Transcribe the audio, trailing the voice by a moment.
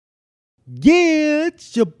Yeah,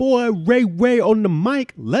 it's your boy Ray on the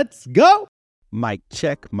mic. Let's go. Mic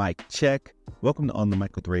check, mic check. Welcome to On the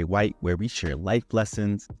Mic with Ray White, where we share life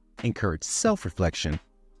lessons, encourage self-reflection,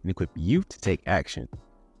 and equip you to take action.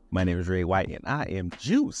 My name is Ray White, and I am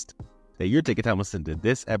juiced that you're taking time to listen to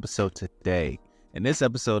this episode today. And this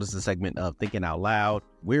episode is a segment of Thinking Out Loud.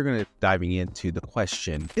 We're going to diving into the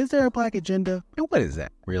question, is there a Black agenda? And what is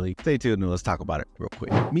that, really? Stay tuned and let's talk about it real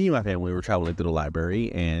quick. Me and my family were traveling through the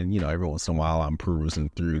library, and, every once in a while I'm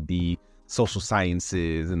perusing through the social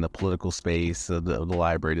sciences and the political space of the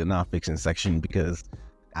library, the nonfiction section, because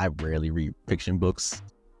I rarely read fiction books.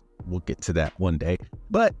 We'll get to that one day.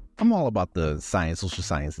 But I'm all about the science, social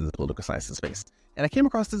sciences, the political sciences space. And I came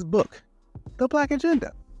across this book, The Black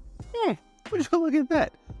Agenda. Would you look at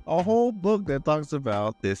that? A whole book that talks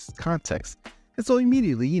about this context. And so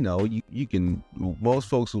immediately, you can, most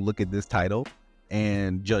folks will look at this title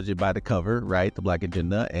and judge it by the cover, right? The Black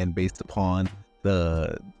Agenda, and based upon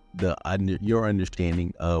your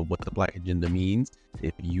understanding of what the Black Agenda means.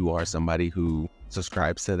 If you are somebody who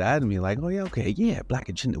subscribes to that and be like, oh yeah, okay, yeah, Black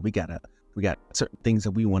Agenda, we got certain things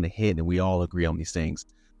that we want to hit and we all agree on these things.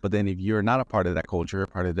 But then if you're not a part of that culture, a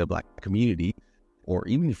part of the Black community, or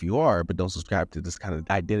even if you are, but don't subscribe to this kind of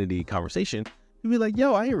identity conversation, you'll be like,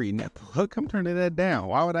 yo, I ain't reading that book. I'm turning that down.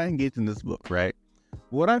 Why would I engage in this book, right?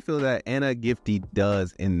 What I feel that Anna Gifty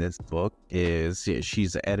does in this book is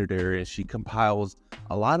she's an editor and she compiles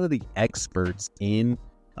a lot of the experts in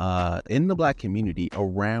the Black community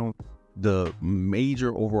around the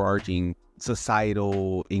major overarching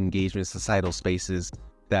societal engagement, societal spaces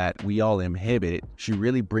that we all inhabit. She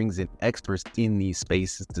really brings in experts in these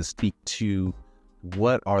spaces to speak to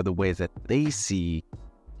what are the ways that they see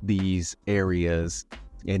these areas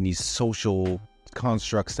and these social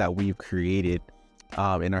constructs that we've created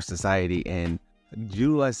in our society, and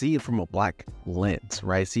see it from a Black lens,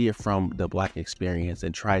 right? See it from the Black experience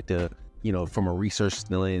and try to, from a research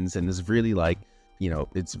lens. And it's really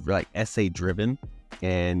it's like essay driven,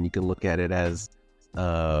 and you can look at it as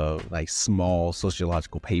like small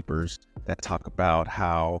sociological papers that talk about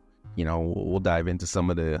how, we'll dive into some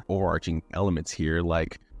of the overarching elements here,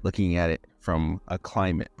 like looking at it from a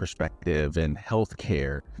climate perspective and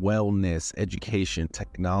healthcare, wellness, education,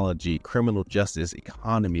 technology, criminal justice,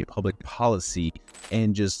 economy, public policy,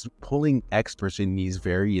 and just pulling experts in these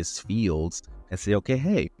various fields and say, okay,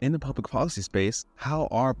 hey, in the public policy space, how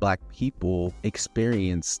are Black people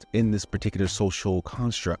experienced in this particular social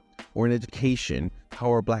construct? Or in education,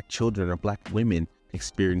 how are Black children or Black women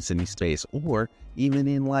experienced in this space? Or even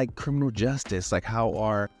in like criminal justice, like how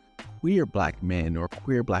are queer Black men or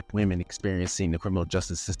queer Black women experiencing the criminal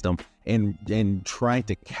justice system, and trying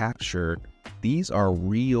to capture these are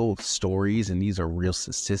real stories and these are real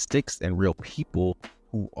statistics and real people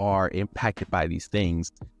who are impacted by these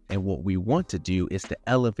things. And what we want to do is to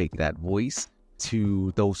elevate that voice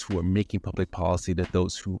to those who are making public policy, to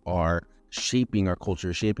those who are shaping our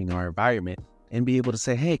culture, shaping our environment, and be able to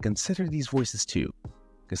say, hey, consider these voices too.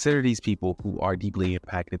 Consider these people who are deeply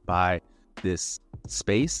impacted by this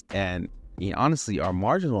space and honestly are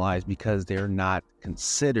marginalized because they're not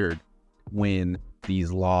considered when these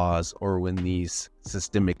laws or when these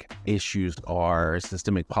systemic issues or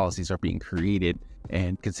systemic policies are being created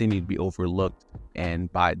and continue to be overlooked.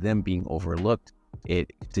 And by them being overlooked,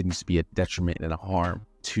 it continues to be a detriment and a harm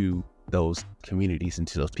to those communities and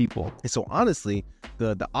to those people. And so honestly,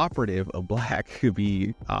 the operative of Black could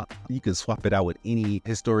be, you could swap it out with any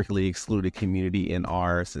historically excluded community in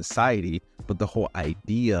our society. But the whole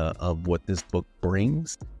idea of what this book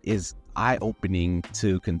brings is eye-opening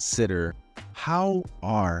to consider, how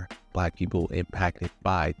are Black people impacted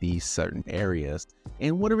by these certain areas?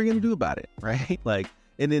 And what are we going to do about it, right?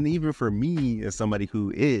 And then even for me, as somebody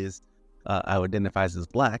who is, identifies as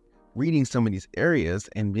Black, reading some of these areas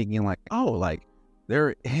and being like,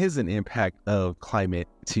 there is an impact of climate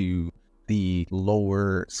to the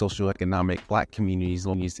lower socioeconomic Black communities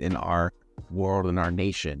in our world and our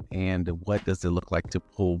nation. And what does it look like to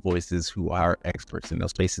pull voices who are experts in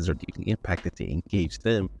those spaces or deeply impacted to engage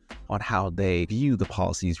them on how they view the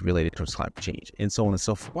policies related towards climate change and so on and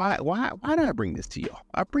so forth. Why did I bring this to y'all?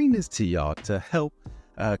 I bring this to y'all to help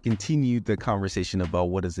continue the conversation about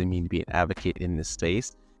what does it mean to be an advocate in this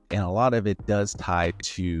space. And a lot of it does tie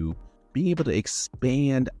to being able to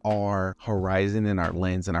expand our horizon and our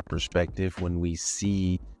lens and our perspective when we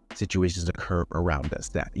see situations occur around us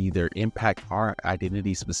that either impact our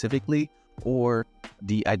identity specifically or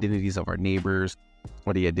the identities of our neighbors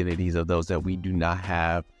or the identities of those that we do not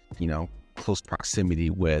have, close proximity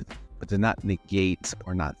with, but to not negate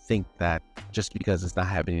or not think that just because it's not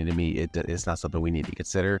happening to me, it's not something we need to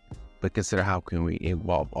consider. but consider how can we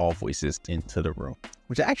involve all voices into the room,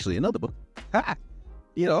 which is actually another book.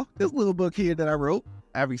 This little book here that I wrote,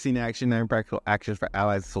 Advocacy in Action and Practical Actions for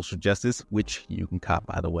Allies of Social Justice, which you can cop,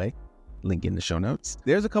 by the way, link in the show notes.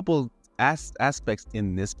 There's a couple aspects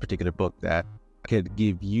in this particular book that could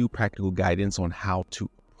give you practical guidance on how to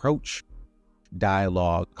approach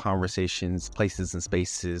dialogue, conversations, places and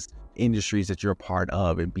spaces, industries that you're a part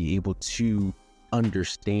of, and be able to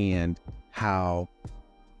understand how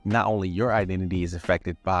not only your identity is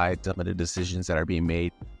affected by some of the decisions that are being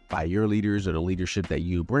made by your leaders or the leadership that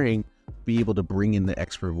you bring, be able to bring in the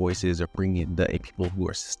expert voices or bring in the people who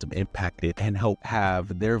are system impacted and help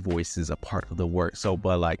have their voices a part of the work. So,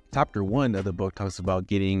 but like chapter 1 of the book talks about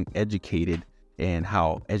getting educated and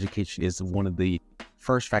how education is one of the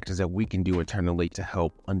first factors that we can do internally to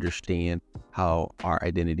help understand how our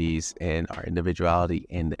identities and our individuality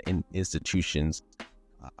and institutions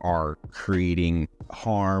are creating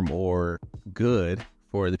harm or good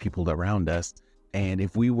for the people around us. And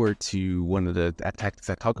if we were to, one of the tactics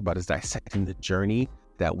I talk about is dissecting the journey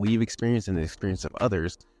that we've experienced and the experience of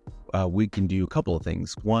others, we can do a couple of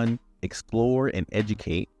things. One, explore and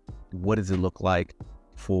educate. What does it look like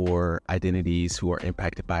for identities who are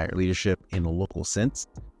impacted by our leadership in a local sense?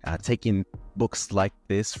 Taking books like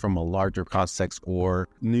this from a larger context or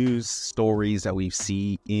news stories that we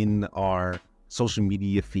see in our social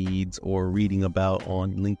media feeds or reading about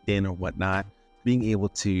on LinkedIn or whatnot, being able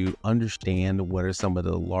to understand what are some of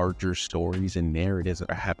the larger stories and narratives that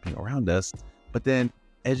are happening around us, but then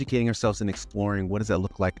educating ourselves and exploring what does that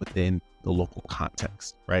look like within the local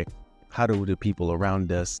context, right? How do the people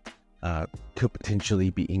around us could potentially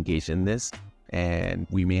be engaged in this? And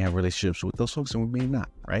we may have relationships with those folks and we may not,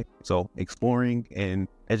 right? So exploring and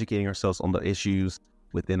educating ourselves on the issues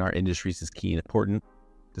within our industries is key and important.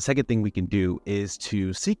 The second thing we can do is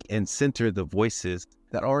to seek and center the voices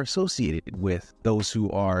that are associated with those who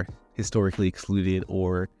are historically excluded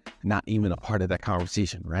or not even a part of that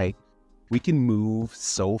conversation, right? We can move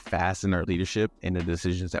so fast in our leadership and the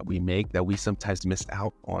decisions that we make that we sometimes miss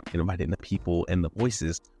out on inviting the people and the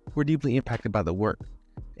voices who are deeply impacted by the work.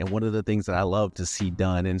 And one of the things that I love to see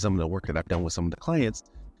done in some of the work that I've done with some of the clients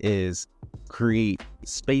is create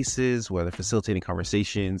spaces, whether facilitating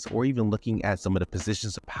conversations or even looking at some of the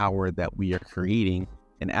positions of power that we are creating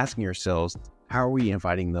and asking ourselves, how are we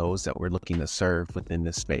inviting those that we're looking to serve within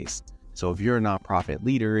this space? So if you're a nonprofit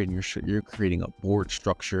leader and you're creating a board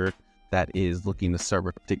structure that is looking to serve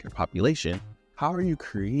a particular population, how are you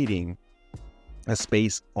creating a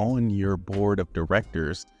space on your board of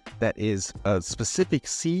directors that is a specific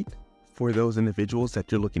seat for those individuals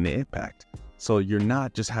that you're looking to impact? So you're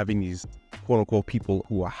not just having these quote unquote people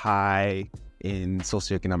who are high in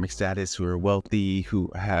socioeconomic status, who are wealthy,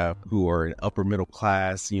 who are in upper middle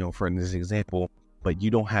class, for this example, but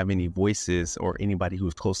you don't have any voices or anybody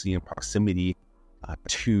who's closely in proximity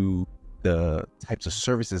to the types of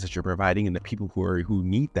services that you're providing and the people who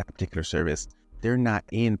need that particular service. They're not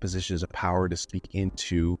in positions of power to speak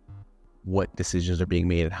into what decisions are being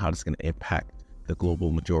made and how it's going to impact the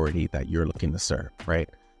global majority that you're looking to serve, right?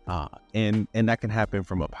 And that can happen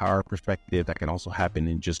from a power perspective. That can also happen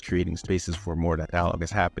in just creating spaces for more that dialogue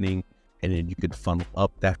is happening, and then you could funnel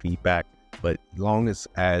up that feedback. But as long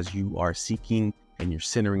as you are seeking and you're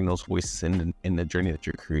centering those voices in the journey that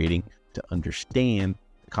you're creating to understand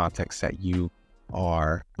the context that you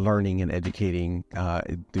are learning and educating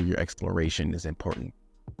through your exploration is important.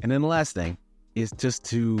 And then the last thing is just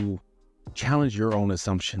to challenge your own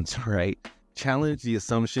assumptions, right? Challenge the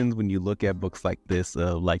assumptions when you look at books like this,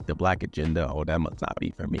 like The Black Agenda. Oh, that must not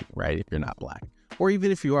be for me, right? If you're not Black. Or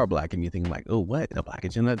even if you are Black and you think like, oh, what? The Black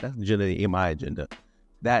Agenda? That's the agenda in my agenda.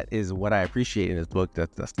 That is what I appreciate in this book.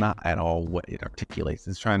 That's not at all what it articulates.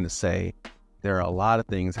 It's trying to say there are a lot of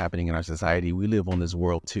things happening in our society. We live on this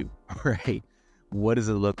world too, right? What does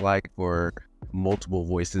it look like for multiple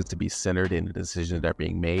voices to be centered in the decisions that are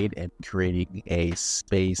being made and creating a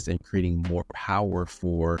space and creating more power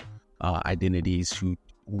for identities who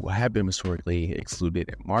have been historically excluded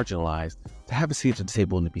and marginalized to have a seat at the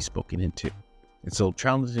table and to be spoken into? And so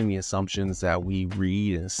challenging the assumptions that we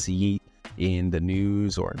read and see in the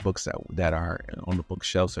news or in books that are on the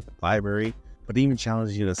bookshelves at the library, but even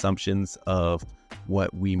challenging the assumptions of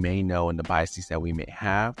what we may know and the biases that we may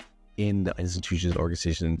have in the institutions,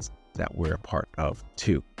 organizations that we're a part of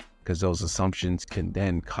too, because those assumptions can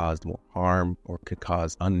then cause more harm or could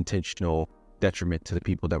cause unintentional detriment to the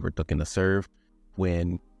people that we're looking to serve.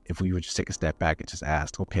 When if we would just take a step back and just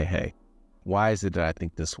ask, okay, hey, why is it that I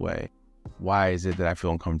think this way? Why is it that I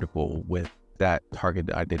feel uncomfortable with that target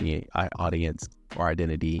identity audience or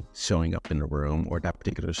identity showing up in the room, or that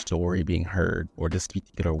particular story being heard, or this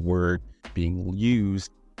particular word being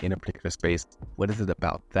used in a particular space? What is it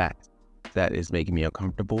about that is making me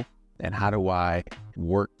uncomfortable? And how do I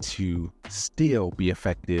work to still be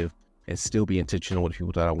effective and still be intentional with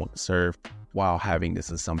people that I want to serve, while having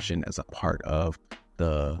this assumption as a part of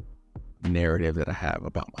the narrative that I have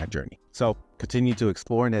about my journey? So continue to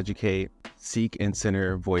explore and educate, seek and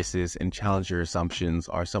center voices, and challenge your assumptions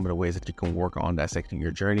are some of the ways that you can work on dissecting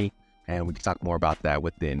your journey. And we can talk more about that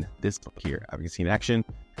within this book here, Advocacy in Action,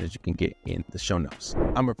 as you can get in the show notes.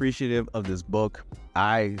 I'm appreciative of this book.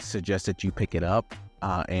 I suggest that you pick it up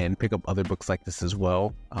and pick up other books like this as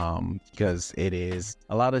well, because it is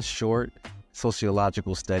a lot of short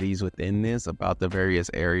sociological studies within this about the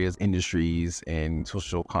various areas, industries, and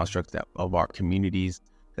social constructs of our communities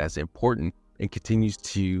that's important, and continues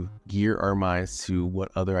to gear our minds to what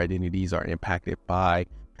other identities are impacted by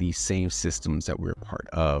these same systems that we're a part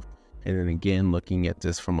of. And then again, looking at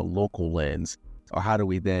this from a local lens, or how do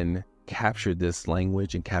we then capture this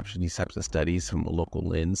language and capture these types of studies from a local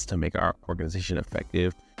lens to make our organization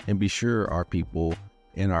effective, and be sure our people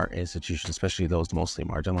in our institution, especially those mostly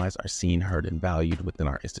marginalized, are seen, heard, and valued within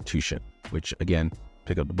our institution. Which again,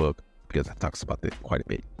 pick up the book because it talks about it quite a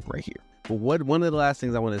bit right here. But one of the last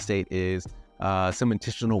things I want to state is some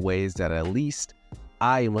intentional ways that at least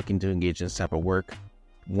I am looking to engage in this type of work.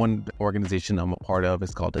 One organization I'm a part of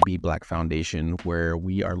is called the Be Black Foundation, where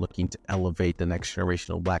we are looking to elevate the next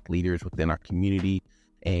generation of Black leaders within our community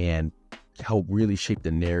and help really shape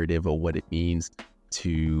the narrative of what it means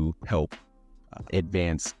to help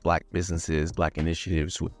advance Black businesses, Black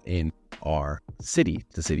initiatives within our city,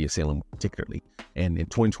 the city of Salem particularly. And in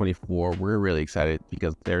 2024, we're really excited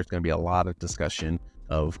because there's going to be a lot of discussion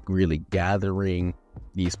of really gathering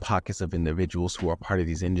these pockets of individuals who are part of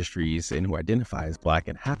these industries and who identify as Black,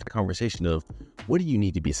 and have the conversation of, what do you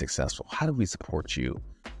need to be successful? How do we support you?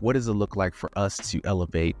 What does it look like for us to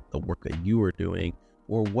elevate the work that you are doing?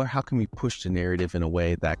 Or how can we push the narrative in a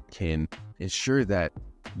way that can ensure that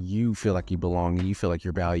you feel like you belong, and you feel like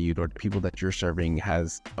you're valued, or the people that you're serving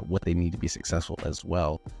has what they need to be successful as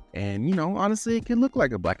well? And, honestly, it can look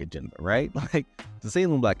like a Black agenda, right? Like the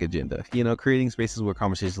Salem Black agenda, creating spaces where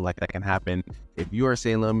conversations like that can happen. If you are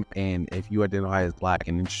Salem and if you identify as Black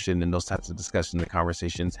and interested in those types of discussions and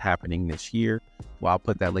conversations happening this year, well, I'll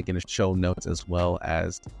put that link in the show notes, as well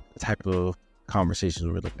as the type of conversations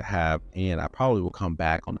we'd like to have. And I probably will come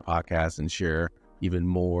back on the podcast and share even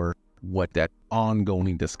more what that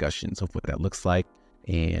ongoing discussions of what that looks like,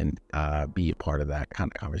 and be a part of that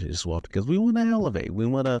kind of conversation as well, because we want to elevate. We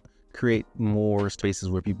want to create more spaces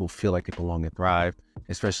where people feel like they belong and thrive,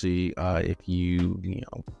 especially if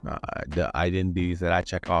the identities that I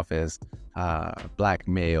check off as Black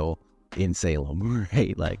male in Salem,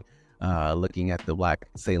 right? Like looking at the Black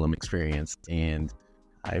Salem experience, and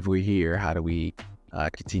if we're here, how do we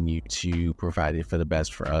continue to provide it for the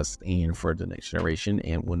best for us and for the next generation?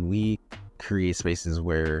 And when we create spaces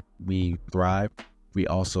where we thrive, we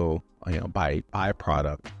also, by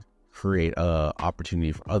byproduct, create a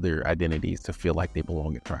opportunity for other identities to feel like they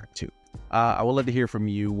belong and thrive too. I would love to hear from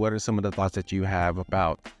you. What are some of the thoughts that you have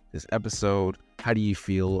about this episode? How do you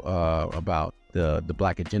feel about the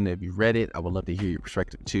Black Agenda? If you read it, I would love to hear your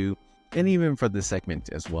perspective too. And even for this segment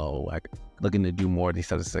as well, like looking to do more of these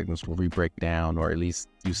types of segments where we break down, or at least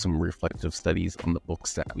do some reflective studies on the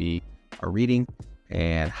books that we are reading,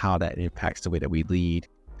 and how that impacts the way that we lead,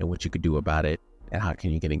 and what you could do about it, and how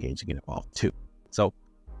can you get engaged and get involved too. So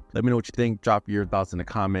let me know what you think. Drop your thoughts in the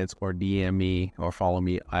comments, or DM me, or follow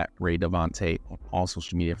me at Ray Devontae on all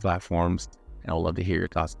social media platforms. And I'd love to hear your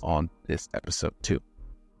thoughts on this episode too.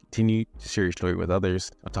 Continue to share your story with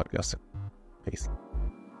others. I'll talk to you all soon. Peace.